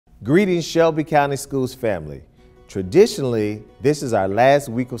Greetings, Shelby County Schools family. Traditionally, this is our last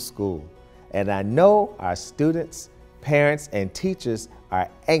week of school, and I know our students, parents, and teachers are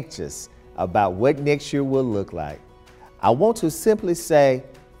anxious about what next year will look like. I want to simply say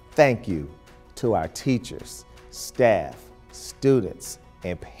thank you to our teachers, staff, students,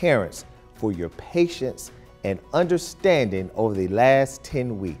 and parents for your patience and understanding over the last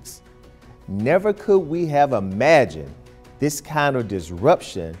 10 weeks. Never could we have imagined this kind of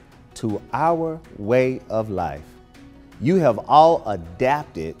disruption to our way of life. You have all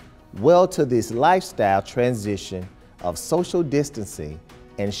adapted well to this lifestyle transition of social distancing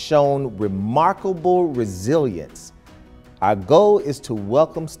and shown remarkable resilience. Our goal is to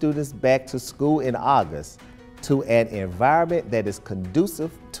welcome students back to school in August to an environment that is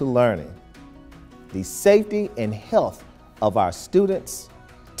conducive to learning. The safety and health of our students,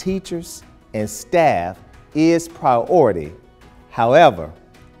 teachers, and staff is priority. However,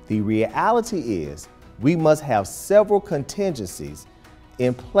 the reality is we must have several contingencies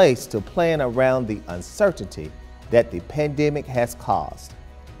in place to plan around the uncertainty that the pandemic has caused.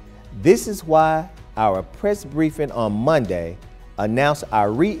 This is why our press briefing on Monday announced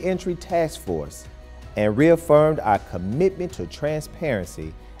our re-entry task force and reaffirmed our commitment to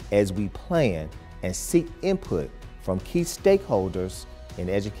transparency as we plan and seek input from key stakeholders in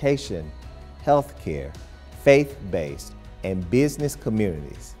education, healthcare, faith-based, and business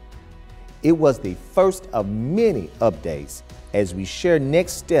communities. It was the first of many updates as we share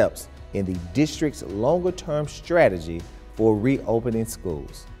next steps in the district's longer-term strategy for reopening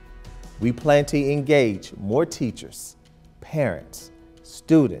schools. We plan to engage more teachers, parents,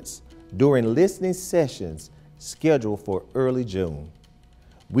 students during listening sessions scheduled for early June.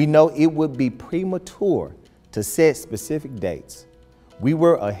 We know it would be premature to set specific dates. We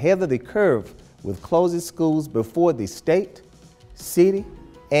were ahead of the curve with closing schools before the state, city,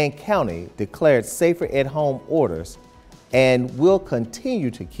 and county declared safer at home orders, and will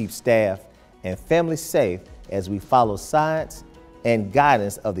continue to keep staff and families safe as we follow science and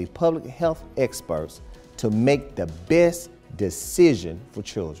guidance of the public health experts to make the best decision for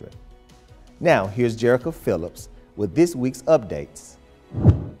children. Now, here's Jerica Phillips with this week's updates.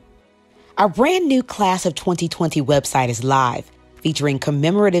 Our brand new Class of 2020 website is live, featuring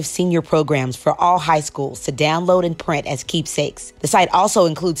commemorative senior programs for all high schools to download and print as keepsakes. The site also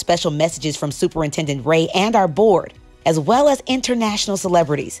includes special messages from Superintendent Ray and our board, as well as international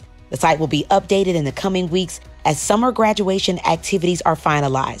celebrities. The site will be updated in the coming weeks as summer graduation activities are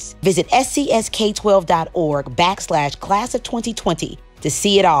finalized. Visit scsk12.org/Class of 2020 to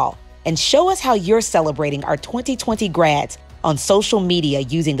see it all and show us how you're celebrating our 2020 grads on social media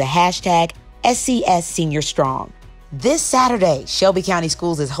using the hashtag SCS Senior Strong. This Saturday, Shelby County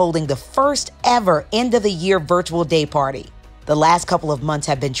Schools is holding the first ever end-of-the-year virtual day party. The last couple of months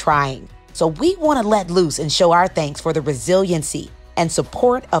have been trying, so we want to let loose and show our thanks for the resiliency and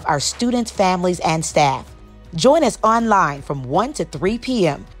support of our students, families, and staff. Join us online from 1 to 3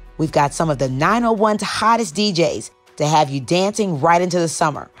 p.m. We've got some of the 901's hottest DJs to have you dancing right into the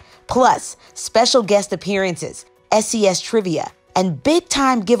summer. Plus, special guest appearances, SCS trivia, and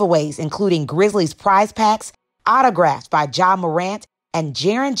big-time giveaways, including Grizzlies prize packs, autographs by Ja Morant and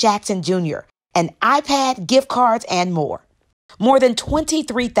Jaren Jackson Jr., an iPad, gift cards, and more. More than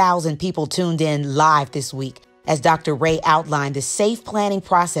 23,000 people tuned in live this week as Dr. Ray outlined the safe planning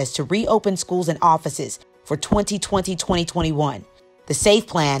process to reopen schools and offices for 2020-2021. The SAFE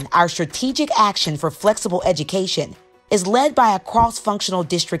Plan, our strategic action for flexible education, is led by a cross-functional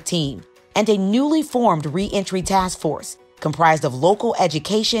district team and a newly formed re-entry task force comprised of local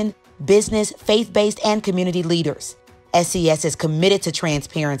education, business, faith-based, and community leaders. SCS is committed to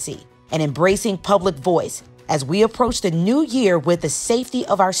transparency and embracing public voice as we approach the new year with the safety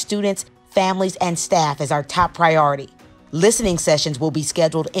of our students, families, and staff as our top priority. Listening sessions will be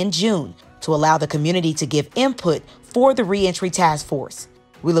scheduled in June to allow the community to give input for the re-entry task force.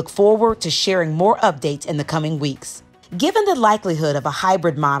 We look forward to sharing more updates in the coming weeks. Given the likelihood of a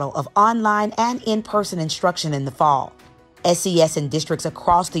hybrid model of online and in-person instruction in the fall, SCS and districts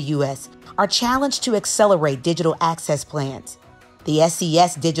across the U.S. are challenged to accelerate digital access plans. The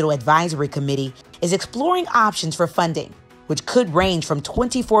SCS Digital Advisory Committee is exploring options for funding, which could range from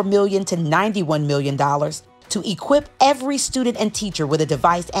 $24 million to $91 million to equip every student and teacher with a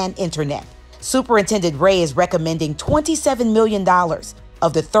device and internet. Superintendent Ray is recommending $27 million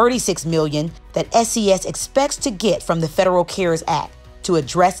of the $36 million that SCS expects to get from the Federal CARES Act to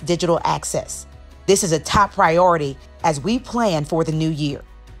address digital access. This is a top priority as we plan for the new year.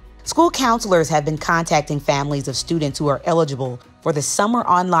 School counselors have been contacting families of students who are eligible for the summer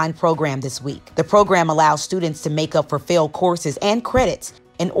online program this week. The program allows students to make up for failed courses and credits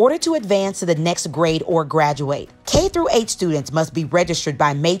in order to advance to the next grade or graduate. K through 8 students must be registered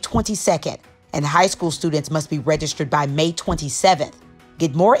by May 22nd, and high school students must be registered by May 27th.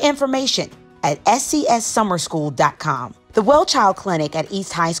 Get more information at scssummerschool.com. The Well Child Clinic at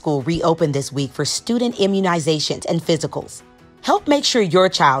East High School reopened this week for student immunizations and physicals. Help make sure your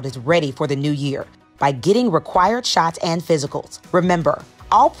child is ready for the new year by getting required shots and physicals. Remember,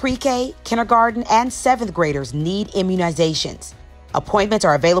 all pre-K, kindergarten, and 7th graders need immunizations. Appointments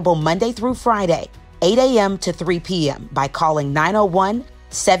are available Monday through Friday, 8 a.m. to 3 p.m. by calling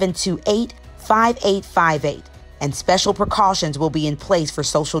 901-728-5858, and special precautions will be in place for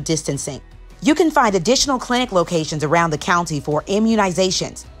social distancing. You can find additional clinic locations around the county for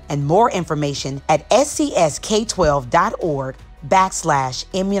immunizations and more information at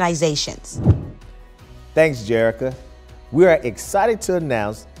scsk12.org/immunizations. Thanks, Jerica. We are excited to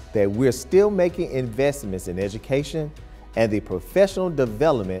announce that we're still making investments in education and the professional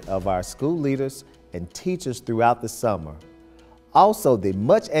development of our school leaders and teachers throughout the summer. Also, the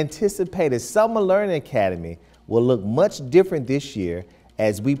much anticipated Summer Learning Academy will look much different this year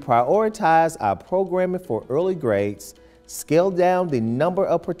as we prioritize our programming for early grades, scale down the number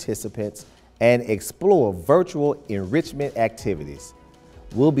of participants, and explore virtual enrichment activities.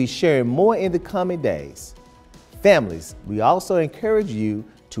 We'll be sharing more in the coming days. Families, we also encourage you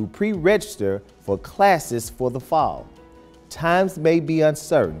to pre-register for classes for the fall. Times may be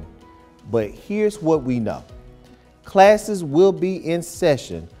uncertain, but here's what we know. Classes will be in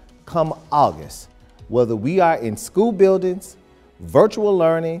session come August, whether we are in school buildings, virtual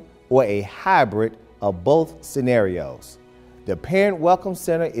learning, or a hybrid of both scenarios. The Parent Welcome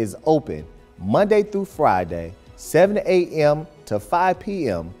Center is open Monday through Friday, 7 a.m. to 5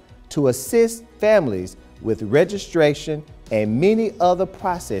 p.m. to assist families with registration and many other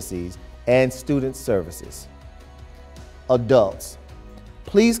processes and student services. Adults,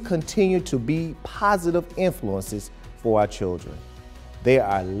 please continue to be positive influences for our children. They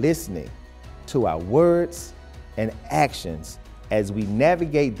are listening to our words and actions as we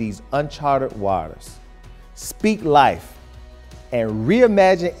navigate these uncharted waters. Speak life and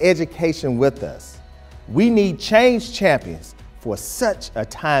reimagine education with us. We need change champions for such a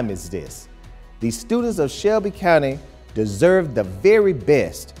time as this. The students of Shelby County deserve the very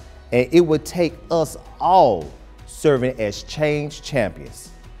best, and it would take us all serving as change champions.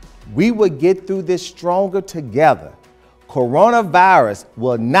 We will get through this stronger together. Coronavirus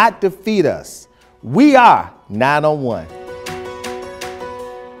will not defeat us. We are 901.